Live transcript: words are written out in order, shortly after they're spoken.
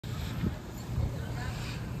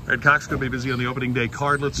Ed Cox going to be busy on the opening day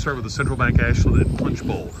card. Let's start with the Central Bank Ashland and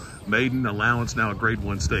Punchbowl. Maiden allowance, now a grade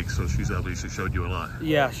 1 stake, so she's obviously showed you a lot.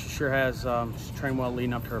 Yeah, she sure has. She's trained well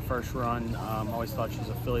leading up to her first run. Always thought she's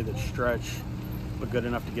a filly that stretched, but good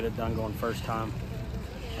enough to get it done going first time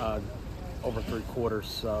over 3/4.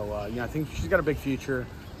 So you know, I think she's got a big future.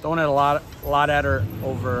 Don't have a lot at her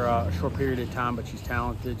over a short period of time, but she's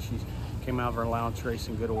talented. She's came out of her allowance race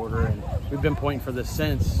in good order, and we've been pointing for this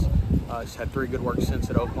since. She's had 3 good works since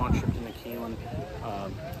at Oakmont, shipped into Keeneland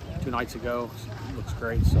 2 nights ago. She looks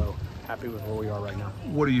great, so happy with where we are right now.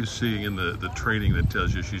 What are you seeing in the training that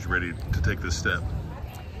tells you she's ready to take this step?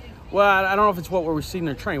 Well, I don't know if it's what we're seeing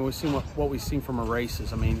in her training. We've seen what we've seen from her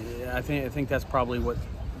races. I mean, I think that's probably what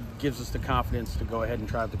gives us the confidence to go ahead and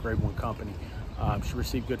try out the grade 1 company. She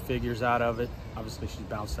received good figures out of it. Obviously, she's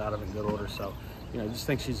bounced out of it in good order. So, you know, I just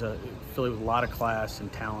think she's a filly with a lot of class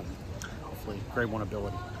and talent. Hopefully, grade 1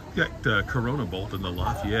 ability. You got Corona Bolt in the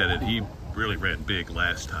Lafayette, and he really ran big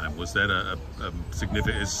last time. Was that a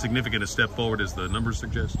significant a step forward as the numbers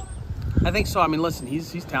suggest? I think so. I mean, listen,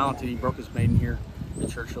 he's talented. He broke his maiden here at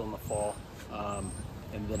Churchill in the fall.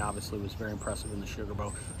 And then obviously was very impressive in the Sugar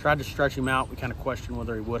Bowl. Tried to stretch him out. We kind of questioned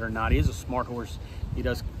whether he would or not. He is a smart horse. He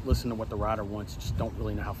does listen to what the rider wants. Just don't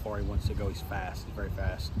really know how far he wants to go. He's fast. He's very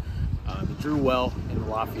fast. He drew well in the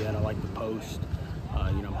Lafayette. I like the post.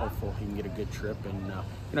 You know, I'm hopeful he can get a good trip. And,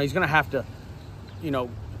 you know, he's going to have to, you know,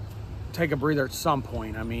 take a breather at some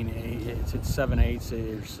point. I mean, it's at 7/8.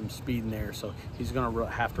 There's some speed in there. So he's going to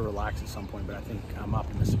have to relax at some point. But I think I'm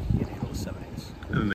optimistic he can handle the 7/8.